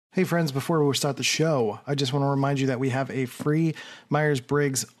Hey friends, before we start the show, I just want to remind you that we have a free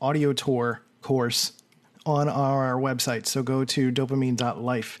Myers-Briggs audio tour course on our website. So go to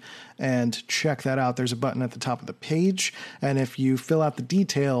dopamine.life and check that out. There's a button at the top of the page. And if you fill out the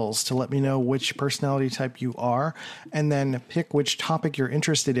details to let me know which personality type you are, and then pick which topic you're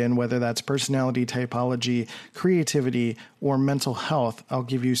interested in, whether that's personality typology, creativity, or mental health, I'll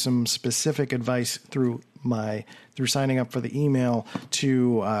give you some specific advice through signing up for the email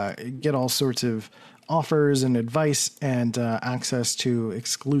to get all sorts of offers and advice and access to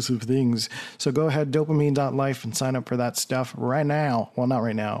exclusive things. So go ahead, dopamine.life, and sign up for that stuff right now. Well, not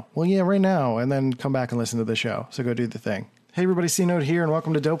right now. Well, yeah, right now. And then come back and listen to the show. So go do the thing. Hey everybody, C-Note here, and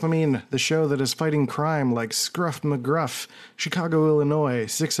welcome to Dopamine, the show that is fighting crime like Scruff McGruff, Chicago, Illinois,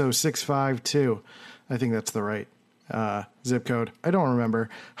 60652. I think that's the right zip code. I don't remember.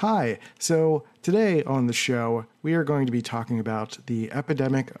 Hi. So today on the show, we are going to be talking about the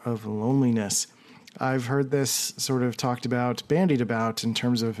epidemic of loneliness. I've heard this sort of talked about, bandied about in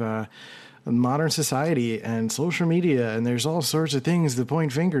terms of modern society and social media, and there's all sorts of things to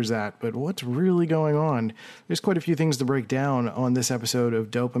point fingers at, but what's really going on? There's quite a few things to break down on this episode of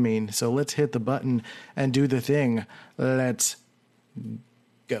Dopamine, so let's hit the button and do the thing. Let's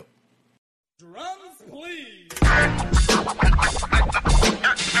go. Drums, please.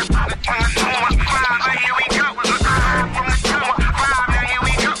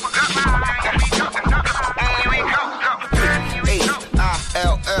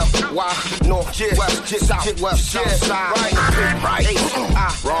 Why north, west, south, west, side, right,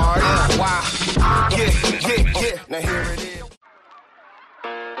 why, yeah. Now here it is.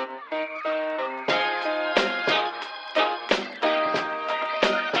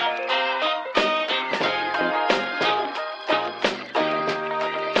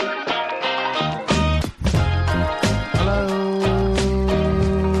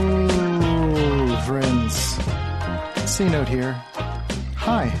 C-Note here.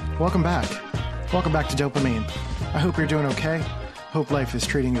 Hi, welcome back. Welcome back to Dopamine. I hope you're doing okay. Hope life is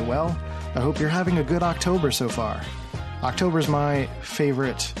treating you well. I hope you're having a good October so far. October's my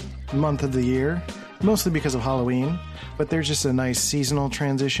favorite month of the year, mostly because of Halloween, but there's just a nice seasonal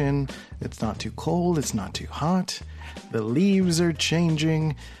transition. It's not too cold, it's not too hot. The leaves are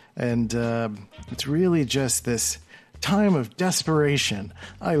changing, and it's really just this time of desperation.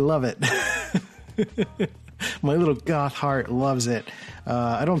 I love it. My little goth heart loves it.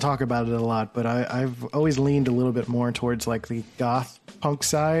 I don't talk about it a lot, but I've always leaned a little bit more towards like the goth punk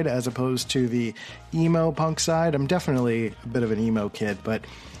side as opposed to the emo punk side. I'm definitely a bit of an emo kid, but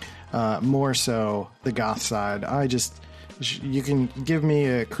more so the goth side. You can give me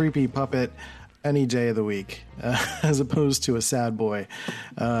a creepy puppet any day of the week as opposed to a sad boy.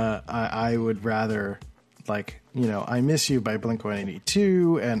 I would rather, like, I Miss You by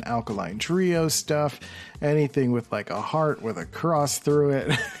Blink-182 and Alkaline Trio stuff. Anything with like a heart with a cross through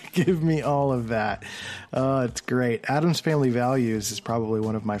it. Give me all of that. It's great. Addams Family Values is probably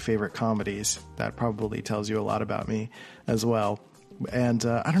one of my favorite comedies. That probably tells you a lot about me as well. And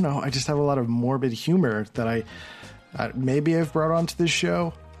I don't know, I just have a lot of morbid humor that I maybe I've brought onto this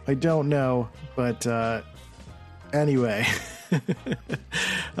show. I don't know, but anyway.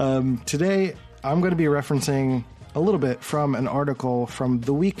 Today I'm going to be referencing a little bit from an article from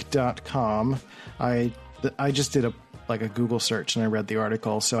theweek.com. I just did a Google search and I read the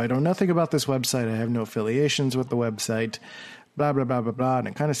article, so I know nothing about this website. I have no affiliations with the website, blah, blah, blah, blah, blah. And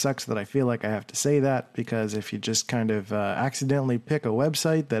it kind of sucks that I feel like I have to say that, because if you just kind of accidentally pick a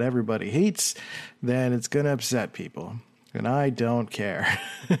website that everybody hates, then it's going to upset people. And I don't care.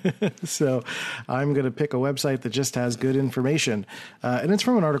 So I'm going to pick a website that just has good information. And it's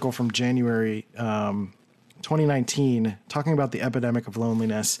from an article from January 2019 talking about the epidemic of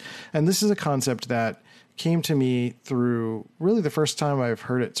loneliness. And this is a concept that came to me through really the first time I've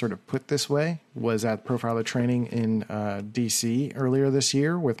heard it sort of put this way was at Profiler Training in DC earlier this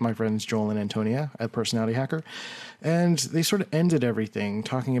year with my friends Joel and Antonia at Personality Hacker. And they sort of ended everything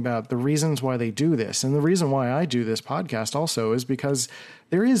talking about the reasons why they do this. And the reason why I do this podcast also is because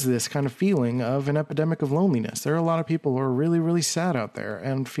there is this kind of feeling of an epidemic of loneliness. There are a lot of people who are really, really sad out there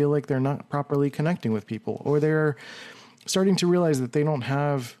and feel like they're not properly connecting with people, or they're starting to realize that they don't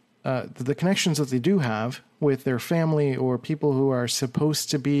have the connections that they do have with their family or people who are supposed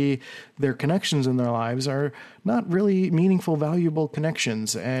to be their connections in their lives are not really meaningful, valuable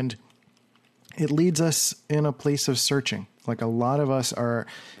connections. And it leads us in a place of searching. Like a lot of us are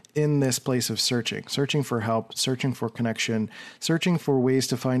in this place of searching for help, searching for connection, searching for ways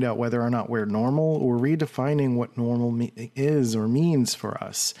to find out whether or not we're normal, or redefining what normal is or means for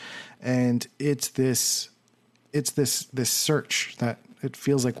us. And it's this search that it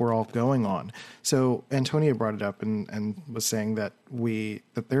feels like we're all going on. So Antonia brought it up and was saying that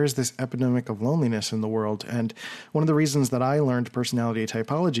there is this epidemic of loneliness in the world. And one of the reasons that I learned personality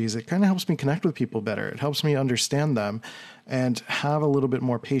typology is it kind of helps me connect with people better. It helps me understand them and have a little bit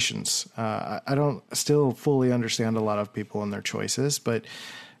more patience. I don't still fully understand a lot of people and their choices, but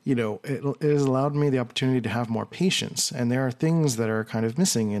it has allowed me the opportunity to have more patience. And there are things that are kind of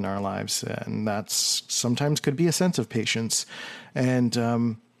missing in our lives. And that's sometimes could be a sense of patience. And,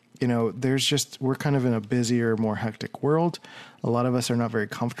 we're kind of in a busier, more hectic world. A lot of us are not very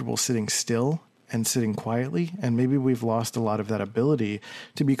comfortable sitting still and sitting quietly. And maybe we've lost a lot of that ability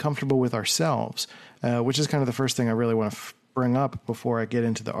to be comfortable with ourselves, which is kind of the first thing I really want to bring up before I get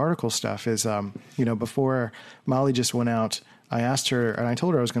into the article stuff is, before Molly just went out, I asked her, and I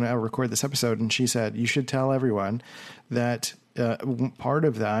told her I was going to record this episode, and she said, you should tell everyone that part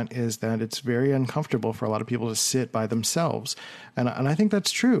of that is that it's very uncomfortable for a lot of people to sit by themselves. And I think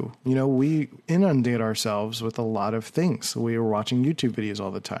that's true. We inundate ourselves with a lot of things. We are watching YouTube videos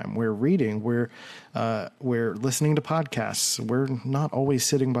all the time. We're reading. We're listening to podcasts. We're not always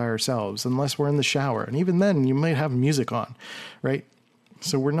sitting by ourselves unless we're in the shower. And even then, you might have music on, right?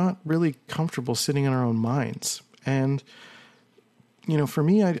 So we're not really comfortable sitting in our own minds. And for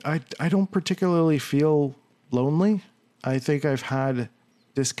me, I don't particularly feel lonely. I think I've had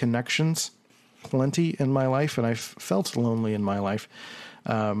disconnections plenty in my life, and I've felt lonely in my life.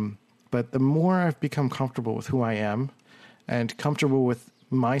 But the more I've become comfortable with who I am and comfortable with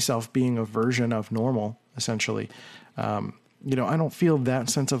myself being a version of normal, essentially, I don't feel that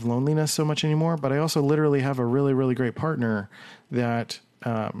sense of loneliness so much anymore. But I also literally have a really, really great partner that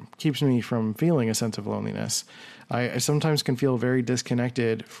keeps me from feeling a sense of loneliness. I sometimes can feel very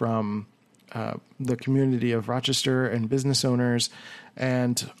disconnected from the community of Rochester and business owners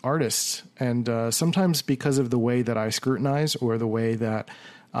and artists. And sometimes because of the way that I scrutinize or the way that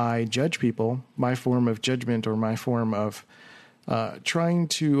I judge people, my form of judgment or my form of trying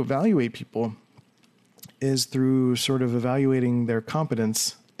to evaluate people is through sort of evaluating their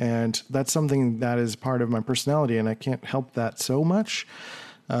competence. And that's something that is part of my personality, and I can't help that so much.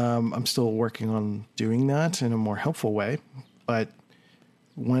 I'm still working on doing that in a more helpful way. But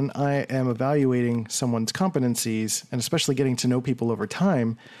when I am evaluating someone's competencies, and especially getting to know people over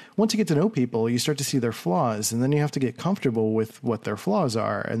time, once you get to know people, you start to see their flaws, and then you have to get comfortable with what their flaws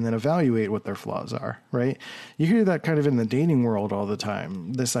are and then evaluate what their flaws are, right? You hear that kind of in the dating world all the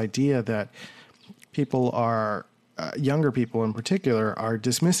time, this idea that people are younger people in particular are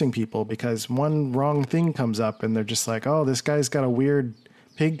dismissing people because one wrong thing comes up and they're just like, oh, this guy's got a weird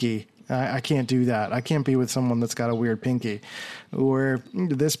pinky. I can't do that. I can't be with someone that's got a weird pinky. Or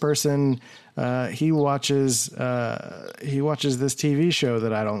this person, he watches this TV show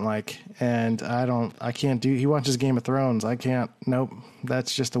that I don't like, and he watches Game of Thrones. Nope.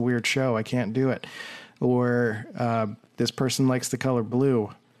 That's just a weird show. I can't do it. Or, this person likes the color blue.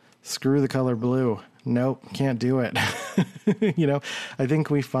 Screw the color blue. Nope, can't do it. I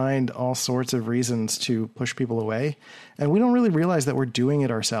think we find all sorts of reasons to push people away, and we don't really realize that we're doing it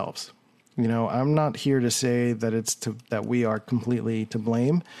ourselves. I'm not here to say that that we are completely to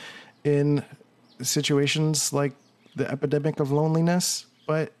blame in situations like the epidemic of loneliness,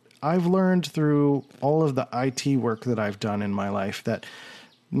 but I've learned through all of the IT work that I've done in my life that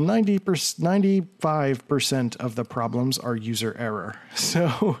 95% of the problems are user error.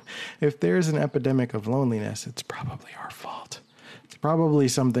 So if there's an epidemic of loneliness, it's probably our fault. It's probably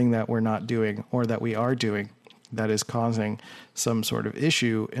something that we're not doing or that we are doing that is causing some sort of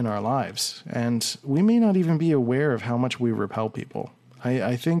issue in our lives. And we may not even be aware of how much we repel people.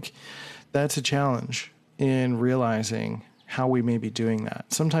 I think that's a challenge in realizing how we may be doing that.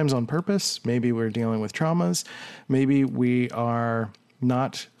 Sometimes on purpose. Maybe we're dealing with traumas. Maybe we are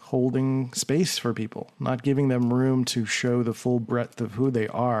not holding space for people, not giving them room to show the full breadth of who they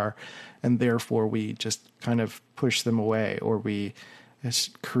are, and therefore we just kind of push them away, or we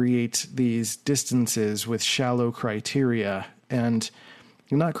create these distances with shallow criteria and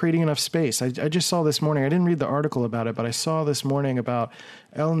not creating enough space. I just saw this morning, I didn't read the article about it, but I saw this morning about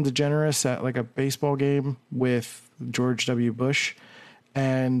Ellen DeGeneres at like a baseball game with George W. Bush,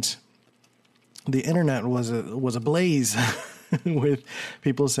 and the internet was ablaze with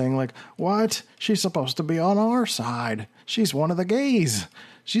people saying like, what? She's supposed to be on our side. She's one of the gays.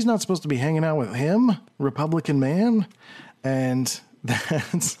 She's not supposed to be hanging out with him, Republican man. And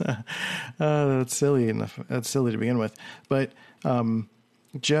that's silly enough. That's silly to begin with. But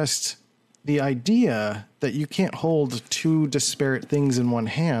just the idea that you can't hold two disparate things in one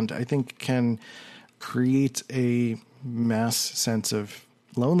hand, I think can create a mass sense of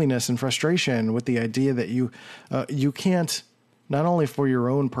loneliness and frustration with the idea that you can't not only for your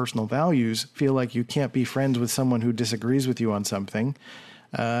own personal values, feel like you can't be friends with someone who disagrees with you on something,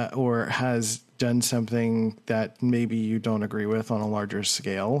 or has done something that maybe you don't agree with on a larger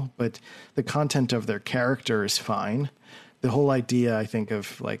scale, but the content of their character is fine. The whole idea, I think,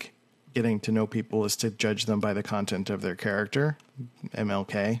 of like getting to know people is to judge them by the content of their character,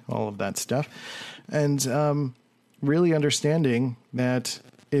 MLK, all of that stuff. And really understanding that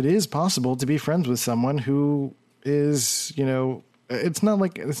it is possible to be friends with someone who is, it's not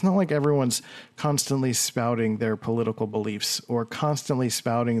like everyone's constantly spouting their political beliefs or constantly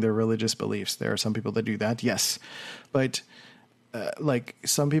spouting their religious beliefs. There are some people that do that, yes. But like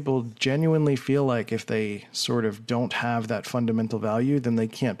some people genuinely feel like if they sort of don't have that fundamental value, then they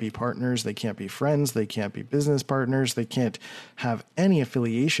can't be partners, they can't be friends, they can't be business partners, they can't have any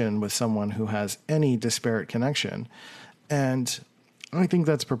affiliation with someone who has any disparate connection. And I think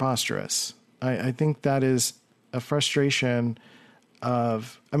that's preposterous. I think that is a frustration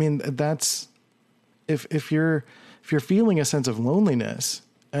of, that's if you're feeling a sense of loneliness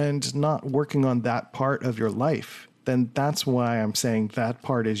and not working on that part of your life, then that's why I'm saying that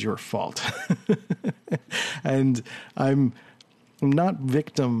part is your fault. And I'm not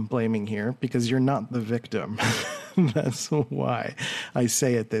victim blaming here, because you're not the victim. That's why I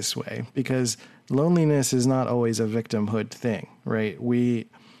say it this way, because loneliness is not always a victimhood thing, right? We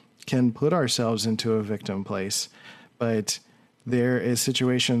can put ourselves into a victim place, but there is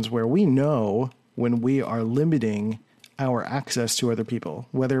situations where we know when we are limiting our access to other people,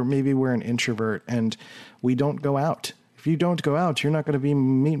 whether maybe we're an introvert and we don't go out. If you don't go out, you're not going to be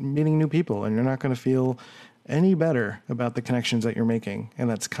meeting new people, and you're not going to feel any better about the connections that you're making. And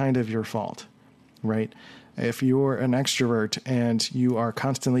that's kind of your fault, right? If you're an extrovert and you are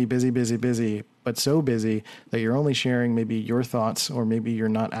constantly busy, but so busy that you're only sharing maybe your thoughts, or maybe you're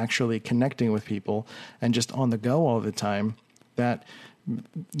not actually connecting with people and just on the go all the time, that,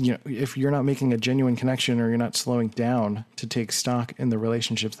 if you're not making a genuine connection, or you're not slowing down to take stock in the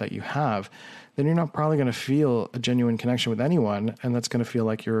relationships that you have, then you're not probably going to feel a genuine connection with anyone. And that's going to feel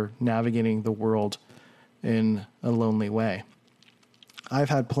like you're navigating the world in a lonely way. I've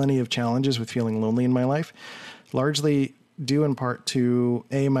had plenty of challenges with feeling lonely in my life, largely due in part to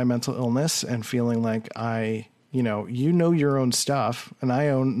my mental illness and feeling like I, your own stuff, and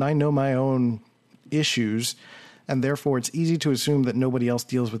I know my own issues. And therefore, it's easy to assume that nobody else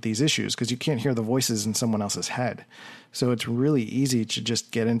deals with these issues, because you can't hear the voices in someone else's head. So it's really easy to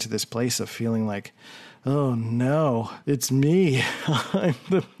just get into this place of feeling like, oh no, it's me. I'm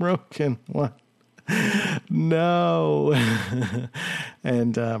the broken one. No.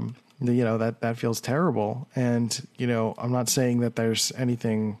 And, that feels terrible. And, I'm not saying that there's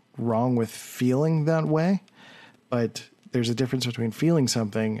anything wrong with feeling that way, but there's a difference between feeling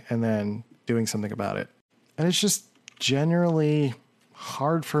something and then doing something about it. And it's just generally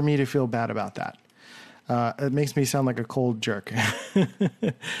hard for me to feel bad about that. It makes me sound like a cold jerk.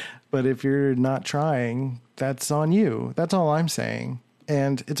 But if you're not trying, that's on you. That's all I'm saying.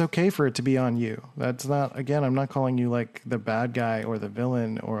 And it's okay for it to be on you. That's not, again, I'm not calling you like the bad guy or the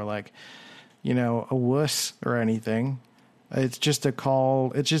villain or like, a wuss or anything. It's just a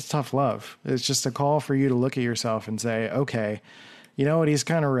call. It's just tough love. It's just a call for you to look at yourself and say, okay, you know what? He's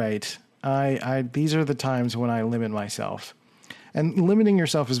kind of right. These are the times when I limit myself. And limiting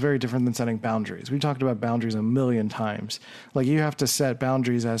yourself is very different than setting boundaries. We've talked about boundaries a million times. Like, you have to set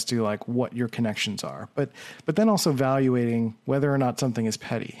boundaries as to like what your connections are, but then also evaluating whether or not something is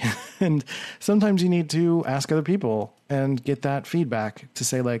petty. And sometimes you need to ask other people and get that feedback to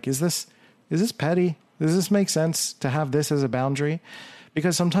say like, is this petty? Does this make sense to have this as a boundary?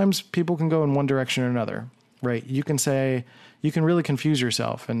 Because sometimes people can go in one direction or another, right? You can really confuse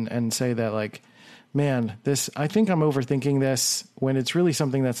yourself and say that like, man, I think I'm overthinking this, when it's really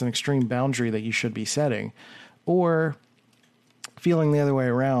something that's an extreme boundary that you should be setting. Or feeling the other way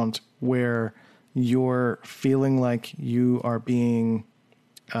around, where you're feeling like you are being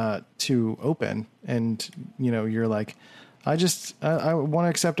too open, and you're like, I want to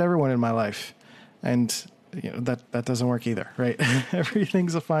accept everyone in my life. And that doesn't work either, right?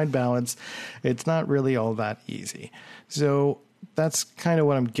 Everything's a fine balance. It's not really all that easy. So that's kind of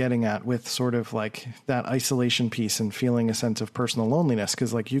what I'm getting at with sort of like that isolation piece and feeling a sense of personal loneliness.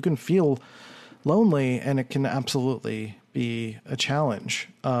 Cause like you can feel lonely, and it can absolutely be a challenge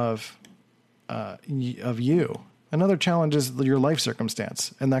of you. Another challenge is your life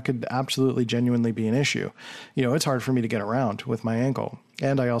circumstance. And that could absolutely genuinely be an issue. It's hard for me to get around with my ankle,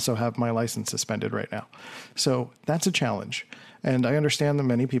 and I also have my license suspended right now. So that's a challenge. And I understand that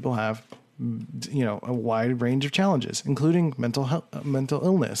many people have a wide range of challenges, including mental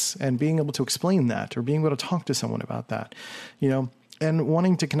illness, and being able to explain that or being able to talk to someone about that, and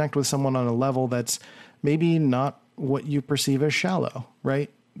wanting to connect with someone on a level that's maybe not what you perceive as shallow,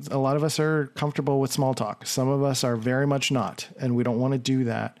 right? A lot of us are comfortable with small talk. Some of us are very much not, and we don't want to do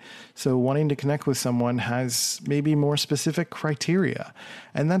that. So wanting to connect with someone has maybe more specific criteria,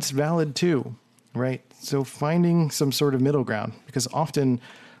 and that's valid too, right? So finding some sort of middle ground, because often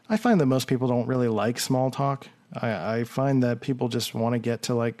I find that most people don't really like small talk. I find that people just want to get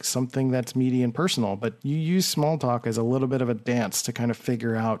to like something that's meaty and personal, but you use small talk as a little bit of a dance to kind of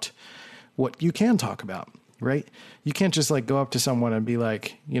figure out what you can talk about, right? You can't just like go up to someone and be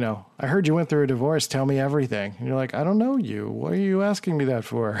like, I heard you went through a divorce. Tell me everything. And you're like, I don't know you. What are you asking me that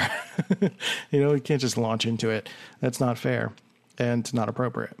for? You can't just launch into it. That's not fair and not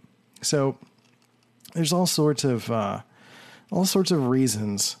appropriate. So there's all sorts of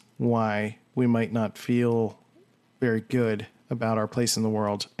reasons why we might not feel very good about our place in the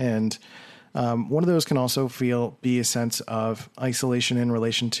world. And one of those can also be a sense of isolation in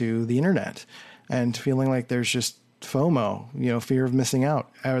relation to the internet and feeling like there's just FOMO, fear of missing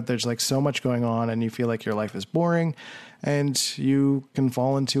out. There's like so much going on and you feel like your life is boring and you can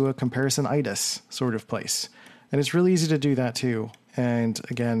fall into a comparison-itis sort of place. And it's really easy to do that too. And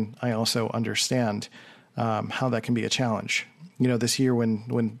again, I also understand how that can be a challenge. This year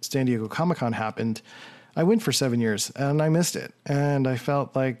when San Diego Comic-Con happened, I went for 7 years and I missed it. And I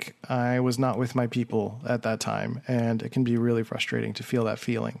felt like I was not with my people at that time. And it can be really frustrating to feel that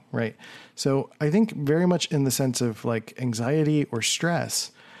feeling, right? So I think very much in the sense of like anxiety or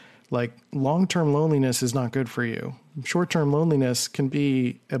stress, like long-term loneliness is not good for you. Short-term loneliness can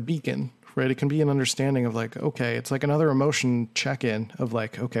be a beacon, right? It can be an understanding of like, okay, it's like another emotion check-in of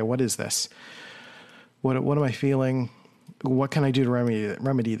like, okay, what is this? What am I feeling? What can I do to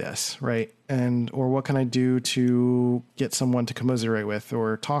remedy this, right? Or what can I do to get someone to commiserate with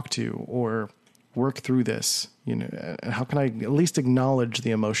or talk to or work through this? How can I at least acknowledge the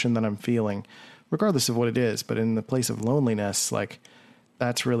emotion that I'm feeling, regardless of what it is? But in the place of loneliness, like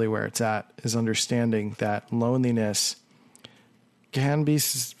that's really where it's at, is understanding that loneliness can be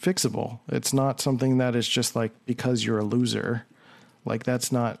fixable. It's not something that is just like because you're a loser. Like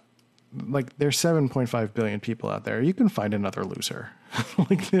that's not. Like there's 7.5 billion people out there. You can find another loser.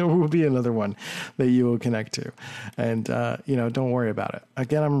 Like there will be another one that you will connect to. And, don't worry about it.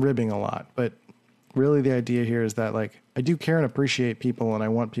 Again, I'm ribbing a lot, but really the idea here is that like I do care and appreciate people and I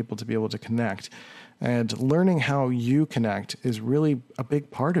want people to be able to connect, and learning how you connect is really a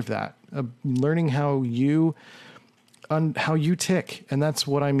big part of that. Learning how you tick. And that's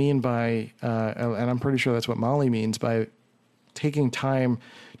what I mean by, and I'm pretty sure that's what Molly means by taking time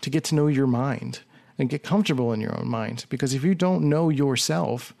to get to know your mind and get comfortable in your own mind. Because if you don't know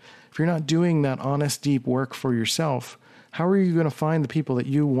yourself, if you're not doing that honest, deep work for yourself, how are you going to find the people that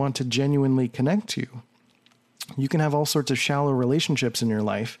you want to genuinely connect to? You can have all sorts of shallow relationships in your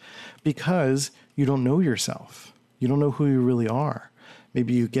life because you don't know yourself. You don't know who you really are.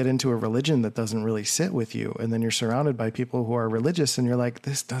 Maybe you get into a religion that doesn't really sit with you, and then you're surrounded by people who are religious and you're like,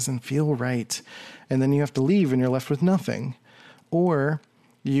 this doesn't feel right. And then you have to leave and you're left with nothing. Or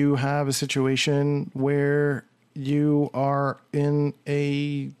you have a situation where you are in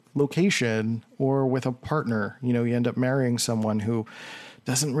a location or with a partner, you end up marrying someone who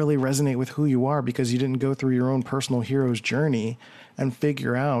doesn't really resonate with who you are because you didn't go through your own personal hero's journey and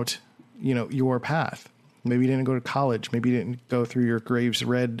figure out, your path. Maybe you didn't go to college. Maybe you didn't go through your Graves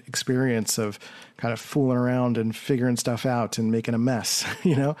Red experience of kind of fooling around and figuring stuff out and making a mess,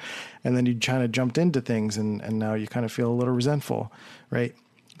 and then you kind of jumped into things and now you kind of feel a little resentful, right?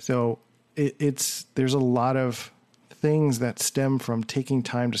 So there's a lot of things that stem from taking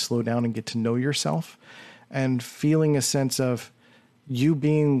time to slow down and get to know yourself, and feeling a sense of you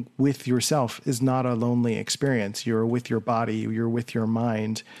being with yourself is not a lonely experience. You're with your body, you're with your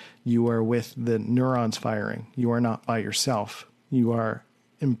mind, you are with the neurons firing. You are not by yourself. You are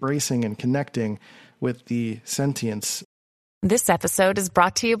embracing and connecting with the sentience. This episode is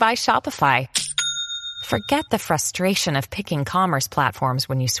brought to you by Shopify. Forget the frustration of picking commerce platforms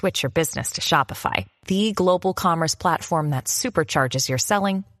when you switch your business to Shopify, the global commerce platform that supercharges your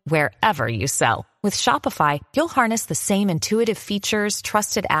selling wherever you sell. With Shopify, you'll harness the same intuitive features,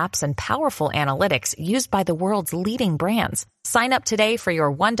 trusted apps, and powerful analytics used by the world's leading brands. Sign up today for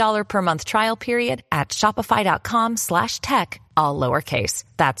your $1 per month trial period at shopify.com/tech, all lowercase.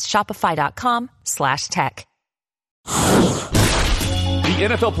 That's shopify.com/tech. The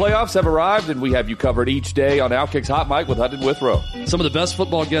NFL playoffs have arrived, and we have you covered each day on Outkick's Hot Mic with Hutton Withrow. Some of the best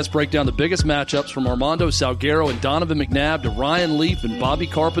football guests break down the biggest matchups, from Armando Salguero and Donovan McNabb to Ryan Leaf and Bobby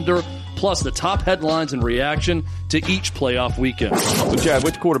Carpenter. plus the top headlines and reaction to each playoff weekend. So, Chad,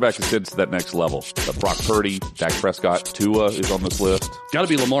 which quarterback ascends to that next level? Brock Purdy, Dak Prescott, Tua is on this list. Got to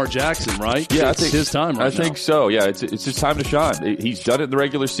be Lamar Jackson, right? Yeah, I think his time right now. I think so. Yeah, it's his time to shine. He's done it in the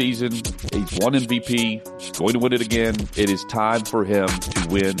regular season. He's won MVP. He's going to win it again. It is time for him to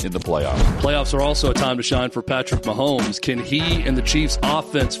win in the playoffs. Playoffs are also a time to shine for Patrick Mahomes. Can he and the Chiefs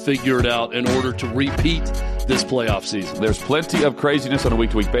offense figure it out in order to repeat this playoff season? There's plenty of craziness on a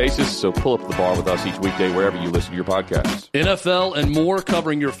week-to-week basis, so pull up the bar with us each weekday wherever you listen to your podcasts. NFL and more,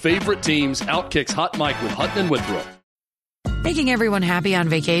 covering your favorite teams. Outkick's Hot Mic with Hutton and Withrow. Making everyone happy on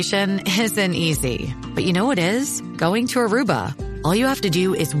vacation isn't easy. But you know what is? Going to Aruba. All you have to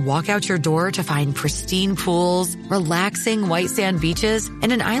do is walk out your door to find pristine pools, relaxing white sand beaches,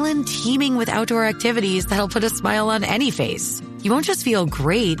 and an island teeming with outdoor activities that'll put a smile on any face. You won't just feel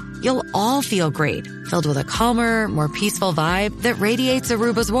great, you'll all feel great, filled with a calmer, more peaceful vibe that radiates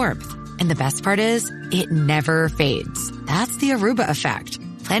Aruba's warmth. And the best part is, it never fades. That's the Aruba effect.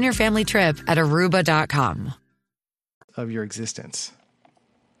 Plan your family trip at Aruba.com. Of your existence.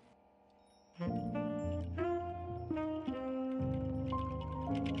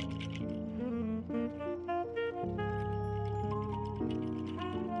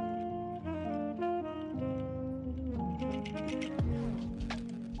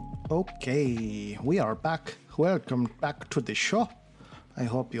 Okay, we are back. Welcome back to the show. I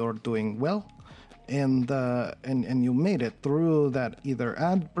hope you're doing well, and you made it through that either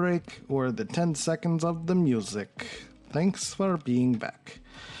ad break or the 10 seconds of the music. Thanks for being back.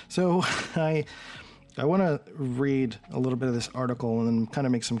 So I want to read a little bit of this article and then kind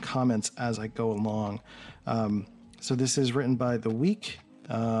of make some comments as I go along. So this is written by The Week.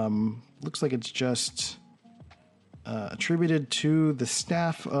 Looks like it's just attributed to the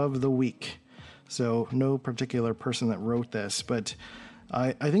staff of The Week. So no particular person that wrote this, but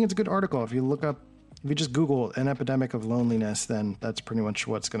I think it's a good article. If you just Google an epidemic of loneliness, then that's pretty much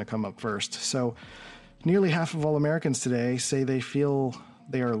what's going to come up first. So nearly half of all Americans today say they feel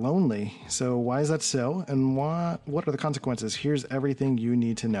they are lonely. So why is that so? And what are the consequences? Here's everything you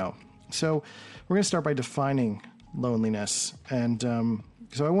need to know. So we're going to start by defining loneliness. And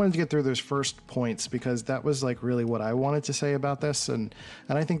so I wanted to get through those first points because that was like really what I wanted to say about this. And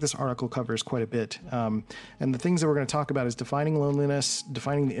I think this article covers quite a bit. And the things that we're going to talk about is defining loneliness,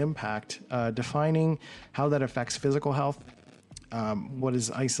 defining the impact, defining how that affects physical health, what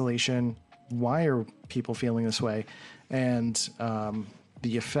is isolation, why are people feeling this way, and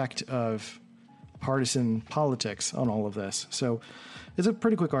the effect of partisan politics on all of this. So it's a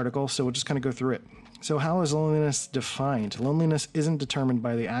pretty quick article, so we'll just kind of go through it. So how is loneliness defined? Loneliness isn't determined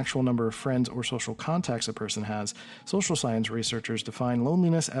by the actual number of friends or social contacts a person has. Social science researchers define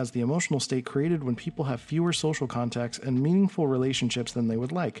loneliness as the emotional state created when people have fewer social contacts and meaningful relationships than they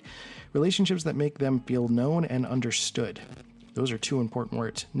would like. Relationships that make them feel known and understood. Those are two important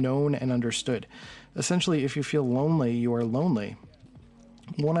words, known and understood. Essentially, if you feel lonely, you are lonely.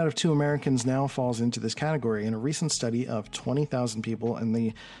 1 out of 2 Americans now falls into this category. In a recent study of 20,000 people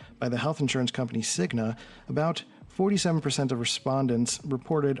by the health insurance company Cigna, about 47% of respondents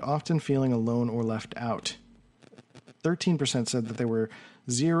reported often feeling alone or left out. 13% said that there were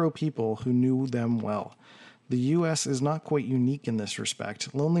 0 people who knew them well. The U.S. is not quite unique in this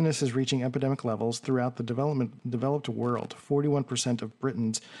respect. Loneliness is reaching epidemic levels throughout the developed world. 41% of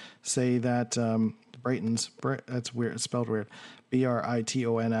Britons say that that's weird, it's spelled weird,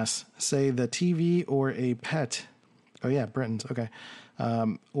 Britons, say the TV or a pet, Britons, okay,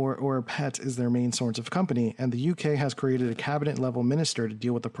 or a pet is their main source of company, and the UK has created a cabinet-level minister to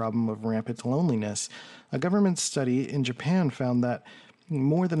deal with the problem of rampant loneliness. A government study in Japan found that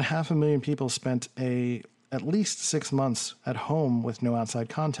more than 500,000 people spent at least 6 months at home with no outside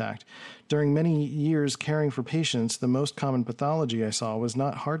contact. During many years caring for patients, the most common pathology I saw was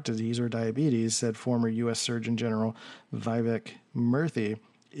not heart disease or diabetes, said former U.S. Surgeon General Vivek Murthy.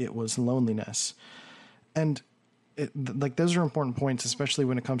 It was loneliness. And those are important points, especially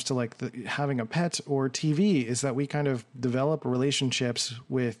when it comes to having a pet or TV, is that we kind of develop relationships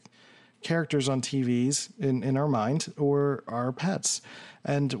with characters on TVs in our mind or our pets.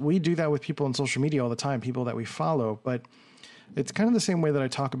 And we do that with people on social media all the time, people that we follow. But it's kind of the same way that I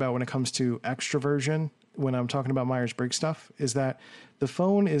talk about when it comes to extroversion, when I'm talking about Myers-Briggs stuff, is that the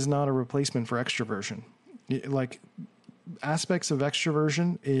phone is not a replacement for extroversion. Like, aspects of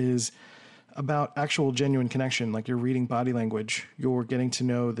extroversion is about actual genuine connection. Like, you're reading body language, you're getting to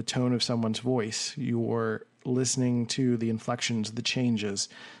know the tone of someone's voice, you're listening to the inflections, the changes,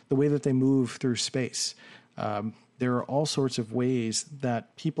 the way that they move through space. There are all sorts of ways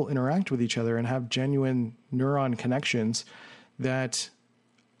that people interact with each other and have genuine neuron connections that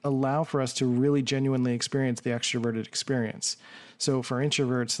allow for us to really genuinely experience the extroverted experience. So for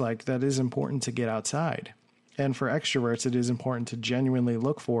introverts, like, that is important to get outside. And for extroverts, it is important to genuinely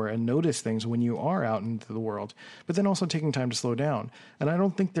look for and notice things when you are out into the world, but then also taking time to slow down. And I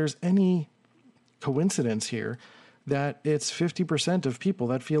don't think there's any coincidence here that it's 50% of people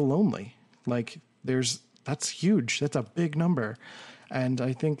that feel lonely. Like, that's huge. That's a big number. And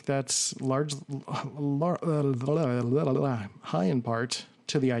I think that's high in part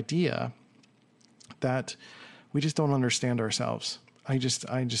to the idea that we just don't understand ourselves. I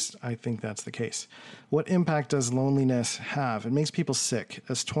think that's the case. What impact does loneliness have? It makes people sick.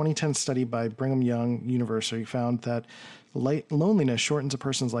 A 2010 study by Brigham Young University found that loneliness shortens a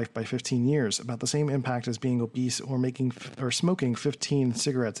person's life by 15 years, about the same impact as being obese or smoking 15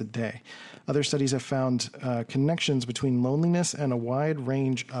 cigarettes a day. Other studies have found connections between loneliness and a wide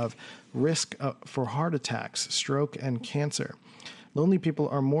range of risk for heart attacks, stroke, and cancer. Lonely people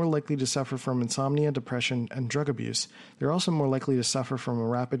are more likely to suffer from insomnia, depression, and drug abuse. They're also more likely to suffer from a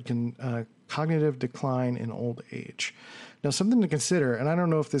rapid cognitive decline in old age. Now, something to consider, and I don't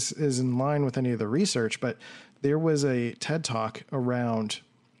know if this is in line with any of the research, but there was a TED Talk around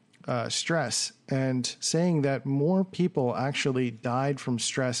stress and saying that more people actually died from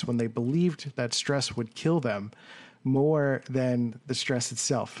stress when they believed that stress would kill them more than the stress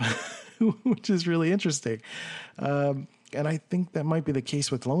itself, which is really interesting. And I think that might be the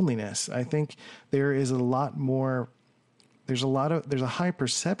case with loneliness. I think there is there's a high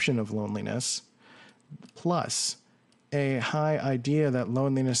perception of loneliness, plus a high idea that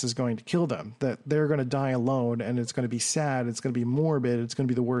loneliness is going to kill them, that they're going to die alone, and it's going to be sad, it's going to be morbid, it's going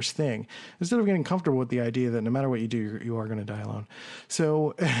to be the worst thing, instead of getting comfortable with the idea that no matter what you do, you are going to die alone.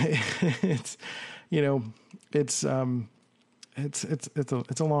 So it's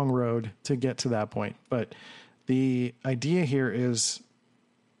a long road to get to that point. But the idea here is,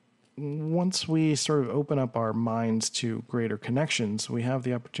 once we sort of open up our minds to greater connections, we have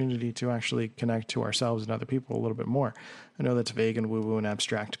the opportunity to actually connect to ourselves and other people a little bit more. I know that's vague and woo-woo and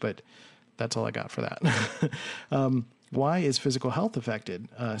abstract, but that's all I got for that. Why is physical health affected?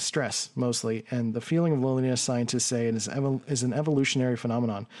 Stress, mostly, and the feeling of loneliness, scientists say, is an evolutionary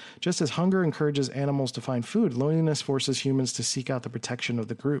phenomenon. Just as hunger encourages animals to find food, loneliness forces humans to seek out the protection of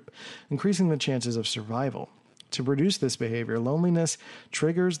the group, increasing the chances of survival. To produce this behavior, loneliness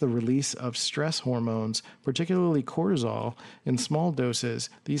triggers the release of stress hormones, particularly cortisol, in small doses.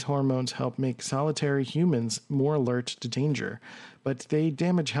 These hormones help make solitary humans more alert to danger, but they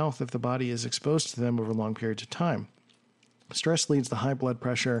damage health if the body is exposed to them over long periods of time. Stress leads to high blood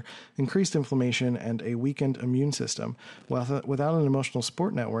pressure, increased inflammation, and a weakened immune system. Without an emotional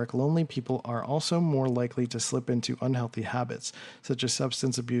support network, lonely people are also more likely to slip into unhealthy habits, such as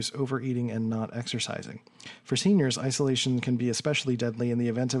substance abuse, overeating, and not exercising. For seniors, isolation can be especially deadly in the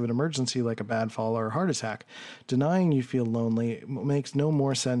event of an emergency like a bad fall or a heart attack. Denying you feel lonely makes no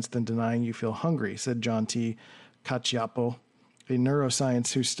more sense than denying you feel hungry, said John T. Cacioppo, a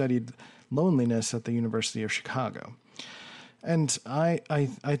neuroscientist who studied loneliness at the University of Chicago. And I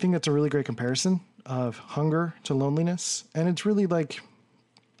think that's a really great comparison of hunger to loneliness. And it's really like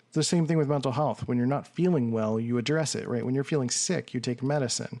the same thing with mental health. When you're not feeling well, you address it, right? When you're feeling sick, you take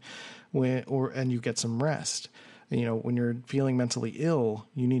medicine, and you get some rest. You know, when you're feeling mentally ill,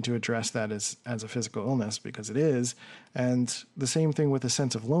 you need to address that as a physical illness, because it is. And the same thing with a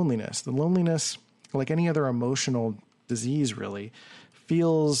sense of loneliness. The loneliness, like any other emotional disease, really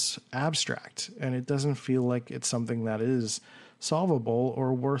feels abstract, and it doesn't feel like it's something that is solvable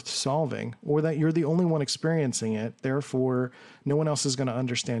or worth solving, or that you're the only one experiencing it. Therefore, no one else is going to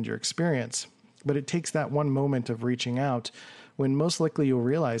understand your experience. But it takes that one moment of reaching out when most likely you'll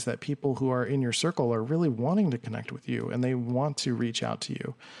realize that people who are in your circle are really wanting to connect with you, and they want to reach out to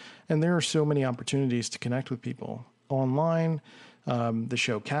you. And there are so many opportunities to connect with people online. The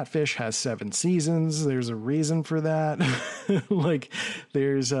show Catfish has 7 seasons. There's a reason for that. Like,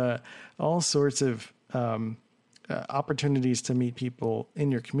 there's all sorts of opportunities to meet people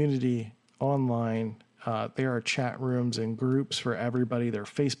in your community online. There are chat rooms and groups for everybody. There are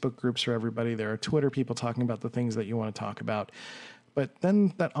Facebook groups for everybody. There are Twitter people talking about the things that you want to talk about. But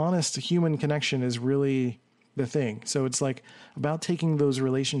then that honest human connection is really the thing. So it's like about taking those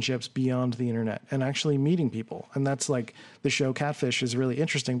relationships beyond the internet and actually meeting people. And that's like the show Catfish is really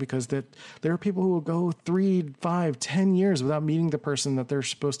interesting, because there are people who will go 3, 5, 10 years without meeting the person that they're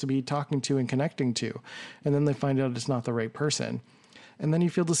supposed to be talking to and connecting to. And then they find out it's not the right person. And then you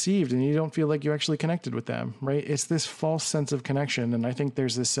feel deceived and you don't feel like you actually connected with them, right? It's this false sense of connection. And I think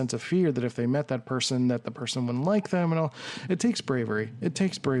there's this sense of fear that if they met that person the person wouldn't like them and all. It takes bravery. It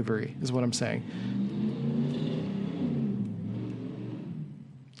takes bravery is what I'm saying.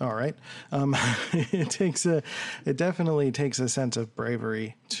 All right. It definitely takes a sense of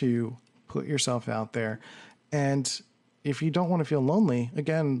bravery to put yourself out there. And if you don't want to feel lonely,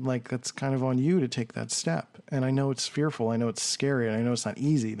 again, like that's kind of on you to take that step. And I know it's fearful. I know it's scary. And I know it's not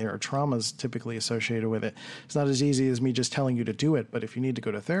easy. There are traumas typically associated with it. It's not as easy as me just telling you to do it. But if you need to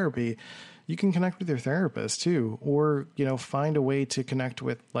go to therapy, you can connect with your therapist too, or, find a way to connect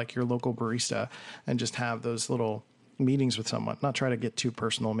with like your local barista and just have those little meetings with someone, not try to get too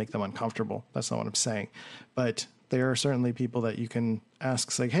personal, make them uncomfortable. That's not what I'm saying. But there are certainly people that you can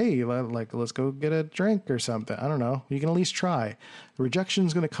ask, like, hey, like, let's go get a drink or something. I don't know. You can at least try. Rejection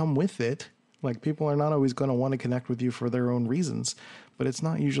is going to come with it. Like, people are not always going to want to connect with you for their own reasons, but it's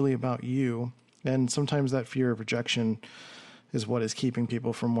not usually about you. And sometimes that fear of rejection is what is keeping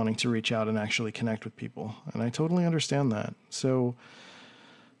people from wanting to reach out and actually connect with people. And I totally understand that. So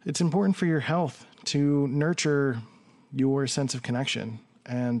it's important for your health to nurture your sense of connection.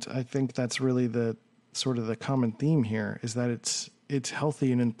 And I think that's really the sort of the common theme here, is that it's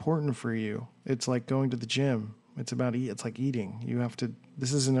healthy and important for you. It's like going to the gym. It's like eating.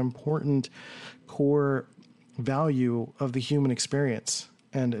 This is an important core value of the human experience.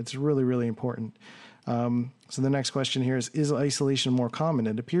 And it's really, really important. So the next question here is isolation more common?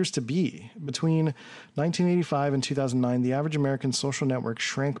 It appears to be. Between 1985 and 2009, the average American social network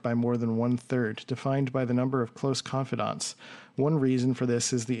shrank by more than 1/3, defined by the number of close confidants. One reason for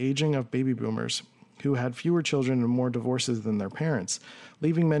this is the aging of baby boomers, who had fewer children and more divorces than their parents,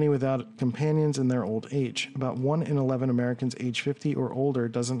 leaving many without companions in their old age. About 1 in 11 Americans age 50 or older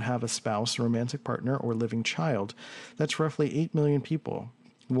doesn't have a spouse, romantic partner, or living child. That's roughly 8 million people.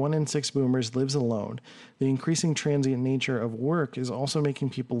 1 in 6 boomers lives alone. The increasing transient nature of work is also making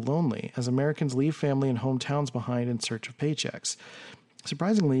people lonely, as Americans leave family and hometowns behind in search of paychecks.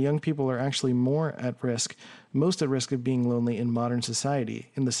 Surprisingly, young people are actually most at risk of being lonely in modern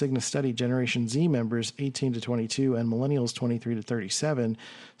society. In the Cigna study, Generation Z members 18 to 22 and millennials 23 to 37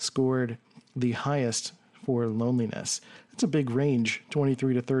 scored the highest for loneliness. That's a big range,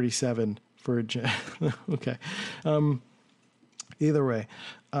 23 to 37 for okay. Either way,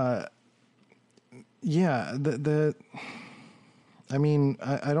 I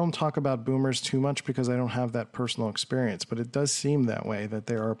don't talk about boomers too much because I don't have that personal experience, but it does seem that way, that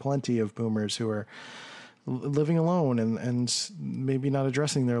there are plenty of boomers who are living alone and maybe not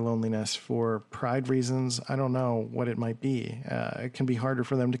addressing their loneliness for pride reasons. I don't know what it might be. It can be harder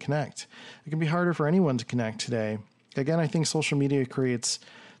for them to connect. It can be harder for anyone to connect today. Again, I think social media creates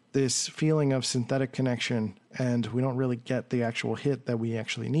this feeling of synthetic connection, and we don't really get the actual hit that we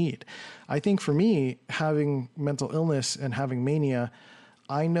actually need. I think for me, having mental illness and having mania,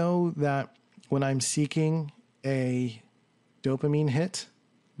 I know that when I'm seeking a dopamine hit,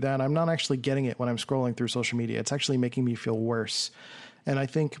 that I'm not actually getting it when I'm scrolling through social media. It's actually making me feel worse. And I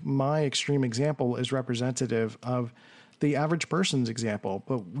think my extreme example is representative of the average person's example,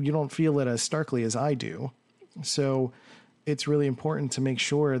 but you don't feel it as starkly as I do. So it's really important to make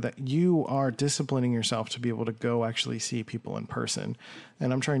sure that you are disciplining yourself to be able to go actually see people in person.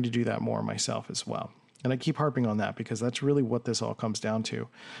 And I'm trying to do that more myself as well. And I keep harping on that because that's really what this all comes down to.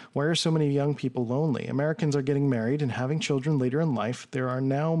 Why are so many young people lonely? Americans are getting married and having children later in life. There are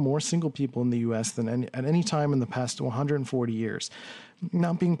now more single people in the U.S. than at any time in the past 140 years.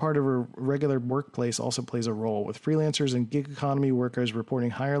 Not being part of a regular workplace also plays a role, with freelancers and gig economy workers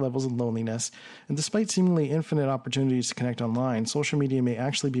reporting higher levels of loneliness. And despite seemingly infinite opportunities to connect online, social media may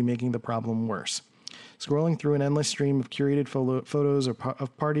actually be making the problem worse. Scrolling through an endless stream of curated photos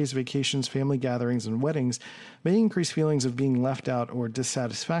of parties, vacations, family gatherings, and weddings may increase feelings of being left out or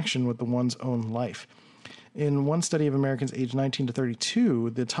dissatisfaction with one's own life. In one study of Americans aged 19 to 32,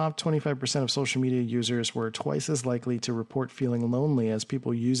 the top 25% of social media users were twice as likely to report feeling lonely as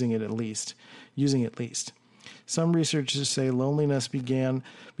people using it least. Some researchers say loneliness began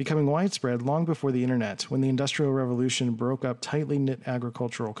becoming widespread long before the internet, when the Industrial Revolution broke up tightly knit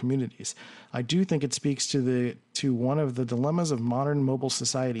agricultural communities. I do think it speaks to one of the dilemmas of modern mobile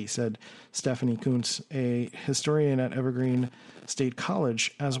society, said Stephanie Kuntz, a historian at Evergreen State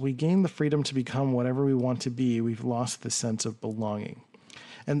College. As we gain the freedom to become whatever we want to be, we've lost the sense of belonging.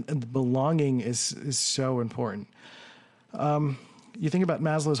 And belonging is so important. You think about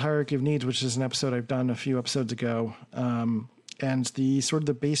Maslow's hierarchy of needs, which is an episode I've done a few episodes ago. And the sort of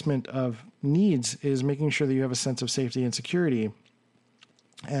the basement of needs is making sure that you have a sense of safety and security.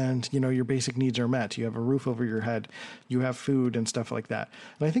 And, your basic needs are met. You have a roof over your head. You have food and stuff like that.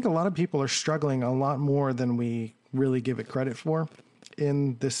 And I think a lot of people are struggling a lot more than we really give it credit for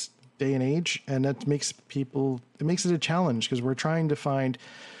in this day and age. And that makes it a challenge because we're trying to find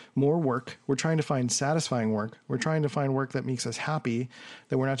more work. We're trying to find satisfying work. We're trying to find work that makes us happy,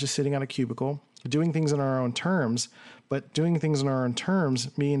 that we're not just sitting on a cubicle, doing things on our own terms. But doing things on our own terms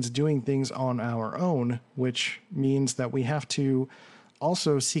means doing things on our own, which means that we have to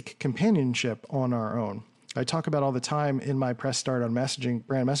also seek companionship on our own. I talk about all the time in my Press Start on Messaging,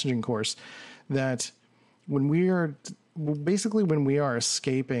 brand messaging course, that when we are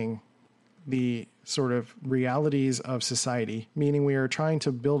escaping the sort of realities of society, meaning we are trying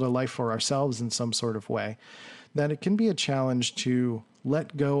to build a life for ourselves in some sort of way, that it can be a challenge to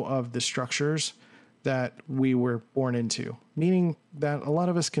let go of the structures that we were born into, meaning that a lot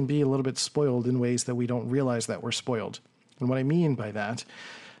of us can be a little bit spoiled in ways that we don't realize that we're spoiled. And what I mean by that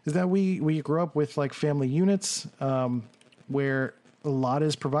is that we grew up with like family units where a lot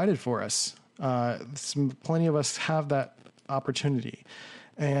is provided for us. Plenty of us have that opportunity,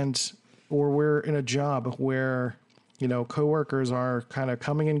 or we're in a job where, coworkers are kind of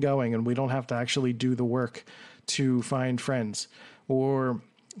coming and going and we don't have to actually do the work to find friends, or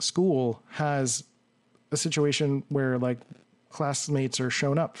school has a situation where like classmates are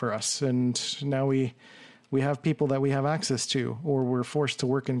shown up for us and now we have people that we have access to, or we're forced to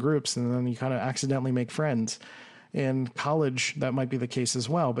work in groups and then you kind of accidentally make friends. In college, that might be the case as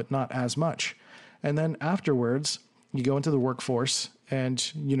well, but not as much. And then afterwards, you go into the workforce and,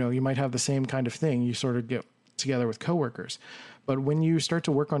 you might have the same kind of thing. You sort of get together with coworkers. But when you start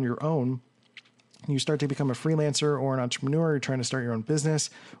to work on your own, you start to become a freelancer or an entrepreneur, you're trying to start your own business,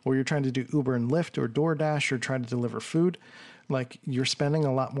 or you're trying to do Uber and Lyft or DoorDash or try to deliver food, like you're spending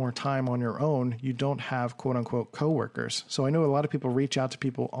a lot more time on your own. You don't have quote unquote coworkers. So I know a lot of people reach out to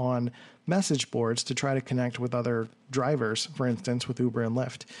people on message boards to try to connect with other drivers, for instance, with Uber and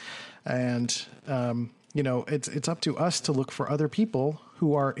Lyft. And, it's up to us to look for other people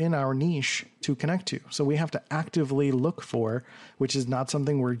who are in our niche to connect to. So we have to actively look for, which is not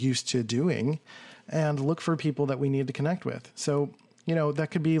something we're used to doing, and look for people that we need to connect with. So, that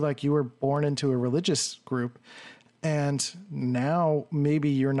could be like you were born into a religious group and now maybe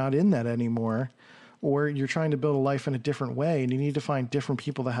you're not in that anymore, or you're trying to build a life in a different way and you need to find different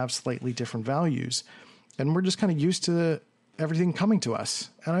people that have slightly different values. And we're just kind of used to everything coming to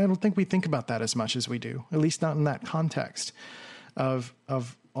us. And I don't think we think about that as much as we do, at least not in that context of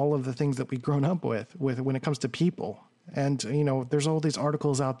all of the things that we've grown up with when it comes to people. And, there's all these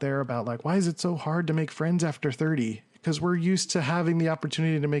articles out there about like, why is it so hard to make friends after 30? Because we're used to having the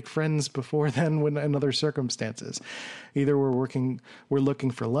opportunity to make friends before then when in other circumstances. Either we're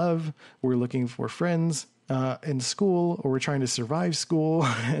looking for love, we're looking for friends in school, or we're trying to survive school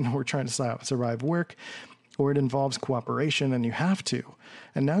and we're trying to survive work, or it involves cooperation and you have to.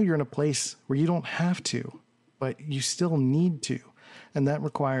 And now you're in a place where you don't have to, but you still need to. And that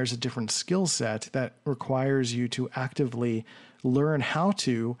requires a different skill set that requires you to actively learn how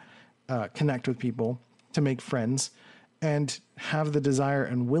to connect with people, to make friends, and have the desire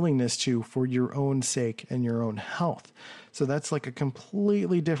and willingness to for your own sake and your own health. So that's like a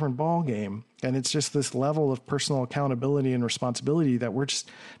completely different ball game. And it's just this level of personal accountability and responsibility that we're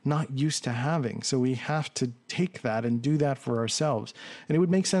just not used to having. So we have to take that and do that for ourselves. And it would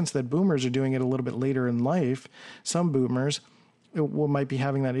make sense that boomers are doing it a little bit later in life. Some boomers might be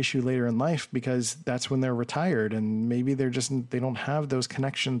having that issue later in life because that's when they're retired, and maybe they don't have those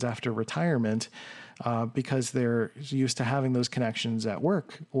connections after retirement because they're used to having those connections at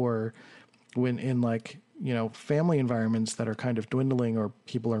work or when in family environments that are kind of dwindling or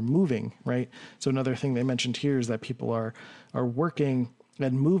people are moving, right? So another thing they mentioned here is that people are working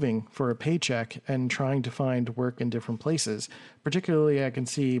and moving for a paycheck and trying to find work in different places. Particularly, I can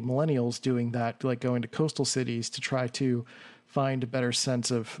see millennials doing that, like going to coastal cities to try to find a better sense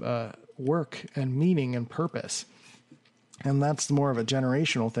of work and meaning and purpose. And that's more of a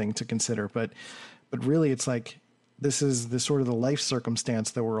generational thing to consider. But really, it's like this is the sort of the life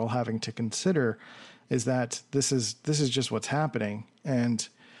circumstance that we're all having to consider, is that this is just what's happening. And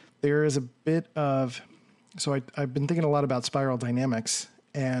there is a bit of, so I've been thinking a lot about spiral dynamics,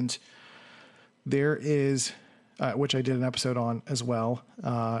 and there is, which I did an episode on as well.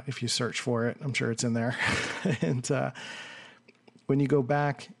 If you search for it, I'm sure it's in there. And when you go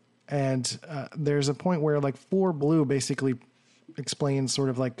back and there's a point where like 4 Blue basically explains sort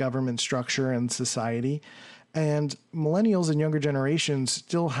of like government structure and society, and millennials and younger generations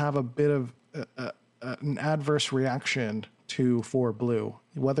still have a bit of an adverse reaction to 4 Blue,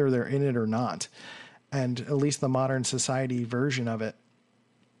 whether they're in it or not, and at least the modern society version of it.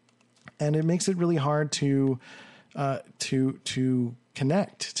 And it makes it really hard to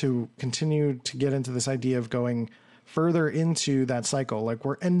connect, to continue to get into this idea of going further into that cycle. Like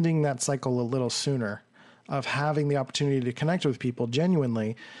we're ending that cycle a little sooner of having the opportunity to connect with people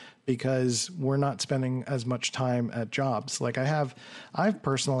genuinely, because we're not spending as much time at jobs. Like I've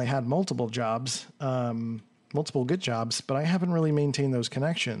personally had multiple jobs, multiple good jobs, but I haven't really maintained those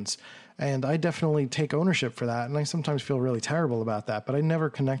connections. And I definitely take ownership for that. And I sometimes feel really terrible about that, but I never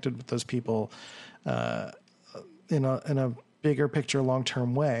connected with those people, in a bigger picture,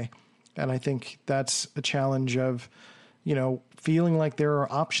 long-term way. And I think that's a challenge of, feeling like there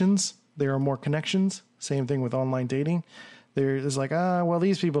are options, there are more connections. Same thing with online dating. There's like, well,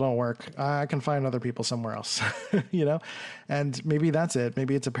 these people don't work. I can find other people somewhere else, and maybe that's it.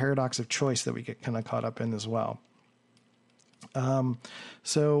 Maybe it's a paradox of choice that we get kind of caught up in as well.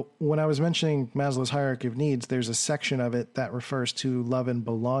 So when I was mentioning Maslow's hierarchy of needs, there's a section of it that refers to love and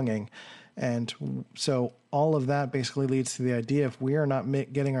belonging. And so all of that basically leads to the idea, if we are not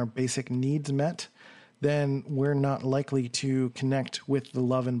getting our basic needs met, then we're not likely to connect with the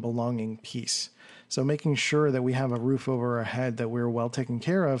love and belonging piece. So making sure that we have a roof over our head, that we're well taken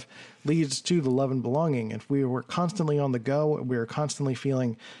care of, leads to the love and belonging. If we were constantly on the go, we were constantly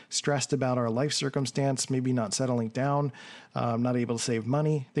feeling stressed about our life circumstance, maybe not settling down, not able to save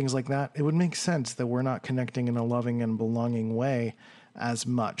money, things like that, it would make sense that we're not connecting in a loving and belonging way as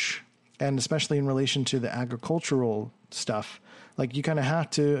much. And especially in relation to the agricultural stuff, like you kind of have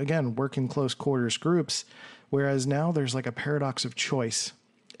to, again, work in close quarters groups, whereas now there's like a paradox of choice.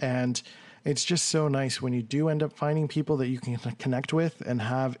 And it's just so nice when you do end up finding people that you can connect with and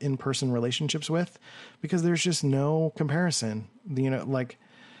have in-person relationships with, because there's just no comparison. Like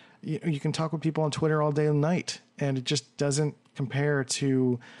you can talk with people on Twitter all day and night, and it just doesn't compare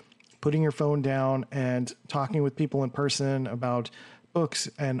to putting your phone down and talking with people in person about books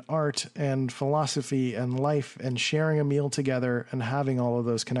and art and philosophy and life and sharing a meal together and having all of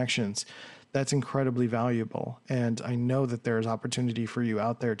those connections. That's incredibly valuable. And I know that there is opportunity for you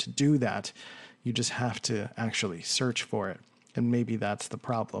out there to do that. You just have to actually search for it. And maybe that's the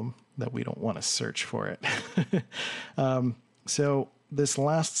problem, that we don't want to search for it. So this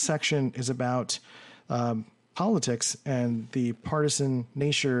last section is about politics and the partisan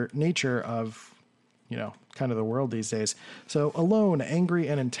nature of, kind of the world these days. So alone, angry,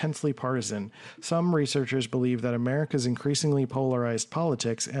 and intensely partisan. Some researchers believe that America's increasingly polarized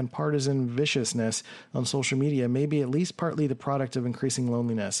politics and partisan viciousness on social media may be at least partly the product of increasing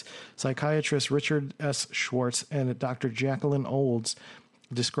loneliness. Psychiatrists Richard S. Schwartz and Dr. Jacqueline Olds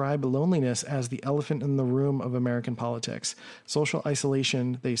describe loneliness as the elephant in the room of American politics. Social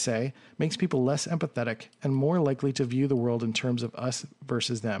isolation, they say, makes people less empathetic and more likely to view the world in terms of us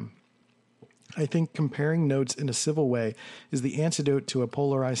versus them. I think comparing notes in a civil way is the antidote to a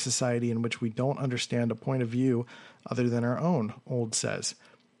polarized society in which we don't understand a point of view other than our own, Old says.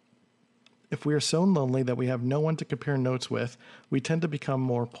 If we are so lonely that we have no one to compare notes with, we tend to become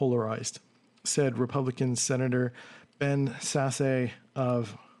more polarized, said Republican Senator Ben Sasse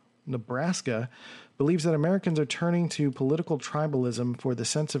of Nebraska, believes that Americans are turning to political tribalism for the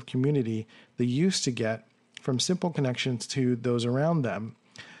sense of community they used to get from simple connections to those around them.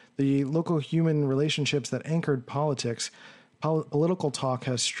 The local human relationships that anchored politics, political talk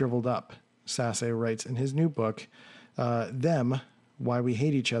has shriveled up, Sasse writes in his new book, Them, Why We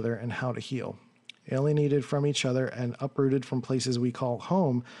Hate Each Other and How to Heal. Alienated from each other and uprooted from places we call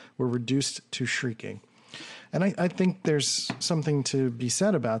home, we're reduced to shrieking. And I think there's something to be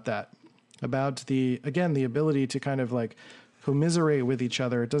said about that, about the ability to kind of like commiserate with each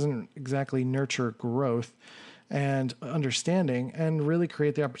other. It doesn't exactly nurture growth and understanding, and really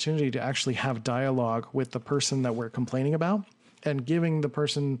create the opportunity to actually have dialogue with the person that we're complaining about, and giving the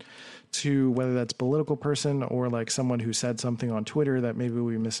person, to whether that's political person or like someone who said something on Twitter that maybe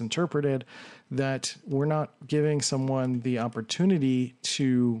we misinterpreted, that we're not giving someone the opportunity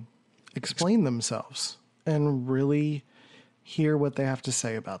to explain themselves and really hear what they have to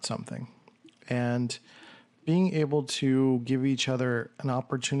say about something. And being able to give each other an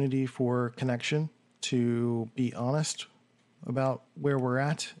opportunity for connection, to be honest about where we're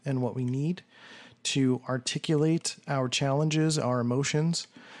at and what we need, to articulate our challenges, our emotions,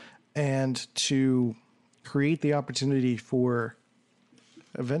 and to create the opportunity for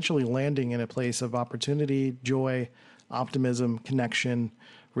eventually landing in a place of opportunity, joy, optimism, connection,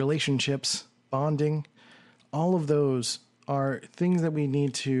 relationships, bonding. All of those are things that we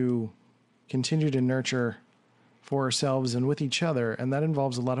need to continue to nurture for ourselves and with each other. And that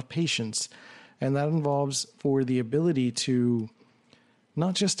involves a lot of patience. And that involves for the ability to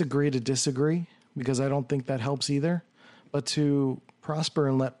not just agree to disagree, because I don't think that helps either, but to prosper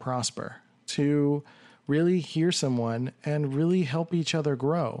and let prosper, to really hear someone and really help each other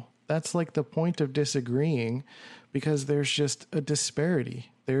grow. That's like the point of disagreeing, because there's just a disparity.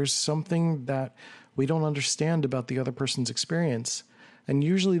 There's something that We don't understand about the other person's experience. And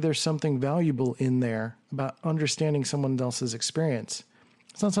usually there's something valuable in there about understanding someone else's experience.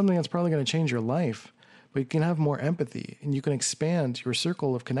 It's not something that's probably going to change your life, but you can have more empathy and you can expand your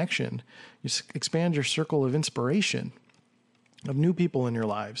circle of connection. You expand your circle of inspiration, of new people in your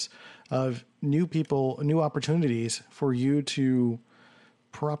lives, of new people, new opportunities for you to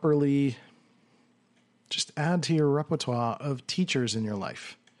properly just add to your repertoire of teachers in your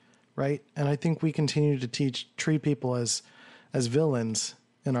life, right? And I think we continue to treat people as villains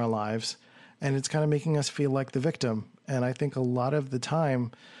in our lives, and it's kind of making us feel like the victim. And I think a lot of the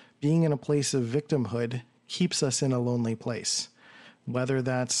time, being in a place of victimhood keeps us in a lonely place, whether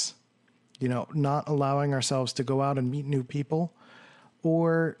that's, not allowing ourselves to go out and meet new people,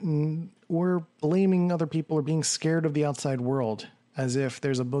 or blaming other people or being scared of the outside world as if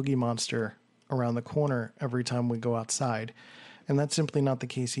there's a boogie monster around the corner every time we go outside. And that's simply not the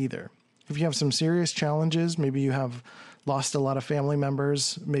case either. If you have some serious challenges, maybe you have lost a lot of family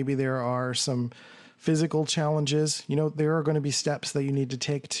members, maybe there are some physical challenges, there are going to be steps that you need to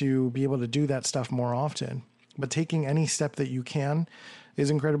take to be able to do that stuff more often. But taking any step that you can is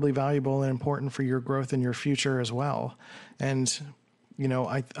incredibly valuable and important for your growth in your future as well. And,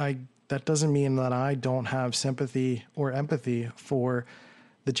 that doesn't mean that I don't have sympathy or empathy for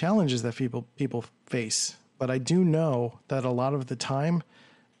the challenges that people face. But I do know that a lot of the time,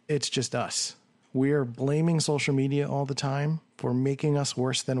 it's just us. We are blaming social media all the time for making us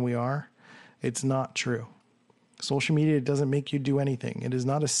worse than we are. It's not true. Social media doesn't make you do anything. It is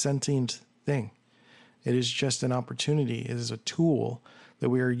not a sentient thing. It is just an opportunity. It is a tool that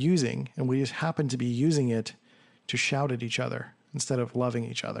we are using, and we just happen to be using it to shout at each other instead of loving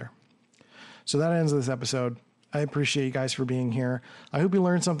each other. So that ends this episode. I appreciate you guys for being here. I hope you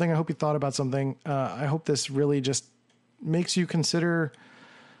learned something. I hope you thought about something. I hope this really just makes you consider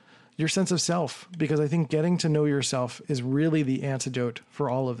your sense of self, because I think getting to know yourself is really the antidote for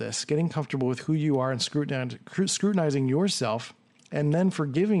all of this. Getting comfortable with who you are and scrutinizing yourself, and then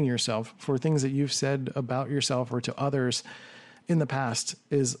forgiving yourself for things that you've said about yourself or to others in the past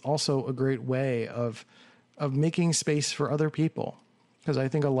is also a great way of making space for other people. Because I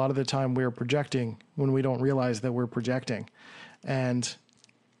think a lot of the time we're projecting when we don't realize that we're projecting. And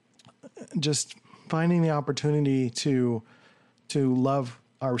just finding the opportunity to love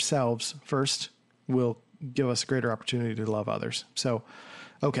ourselves first will give us a greater opportunity to love others. So,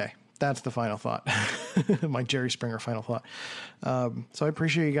 okay, that's the final thought. My Jerry Springer final thought. So I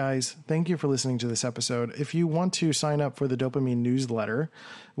appreciate you guys. Thank you for listening to this episode. If you want to sign up for the Dopamine newsletter,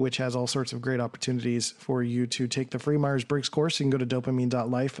 which has all sorts of great opportunities for you to take the free Myers-Briggs course, you can go to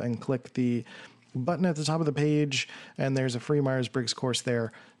dopamine.life and click the button at the top of the page, and there's a free Myers-Briggs course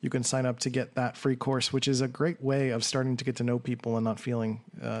there. You can sign up to get that free course, which is a great way of starting to get to know people and not feeling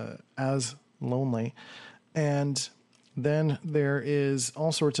as lonely. And then there is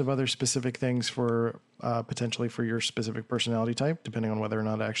all sorts of other specific things for potentially for your specific personality type, depending on whether or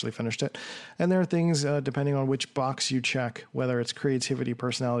not I actually finished it. And there are things depending on which box you check, whether it's creativity,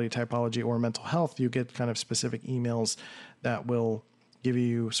 personality, typology, or mental health, you get kind of specific emails that will give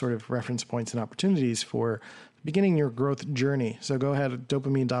you sort of reference points and opportunities for beginning your growth journey. So go ahead at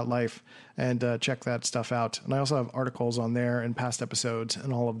dopamine.life and check that stuff out. And I also have articles on there and past episodes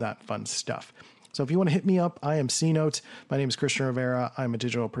and all of that fun stuff. So if you want to hit me up, I am C-Note. My name is Christian Rivera. I'm a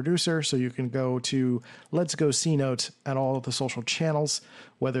digital producer. So you can go to Let's Go C-Note at all of the social channels,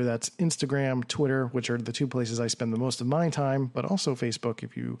 whether that's Instagram, Twitter, which are the two places I spend the most of my time, but also Facebook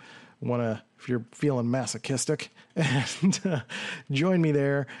if you're feeling masochistic, and join me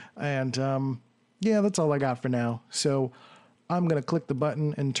there. And that's all I got for now. So I'm going to click the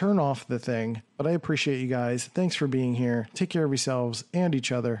button and turn off the thing, but I appreciate you guys. Thanks for being here. Take care of yourselves and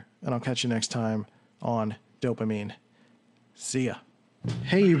each other, and I'll catch you next time on Dopamine. See ya.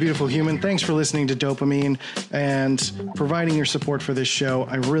 Hey, you beautiful human. Thanks for listening to Dopamine and providing your support for this show.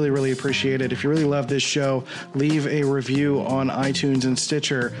 I really, really appreciate it. If you really love this show, leave a review on iTunes and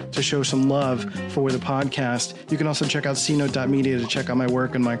Stitcher to show some love for the podcast. You can also check out cnote.media to check out my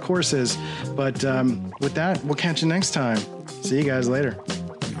work and my courses. But with that, we'll catch you next time. See you guys later.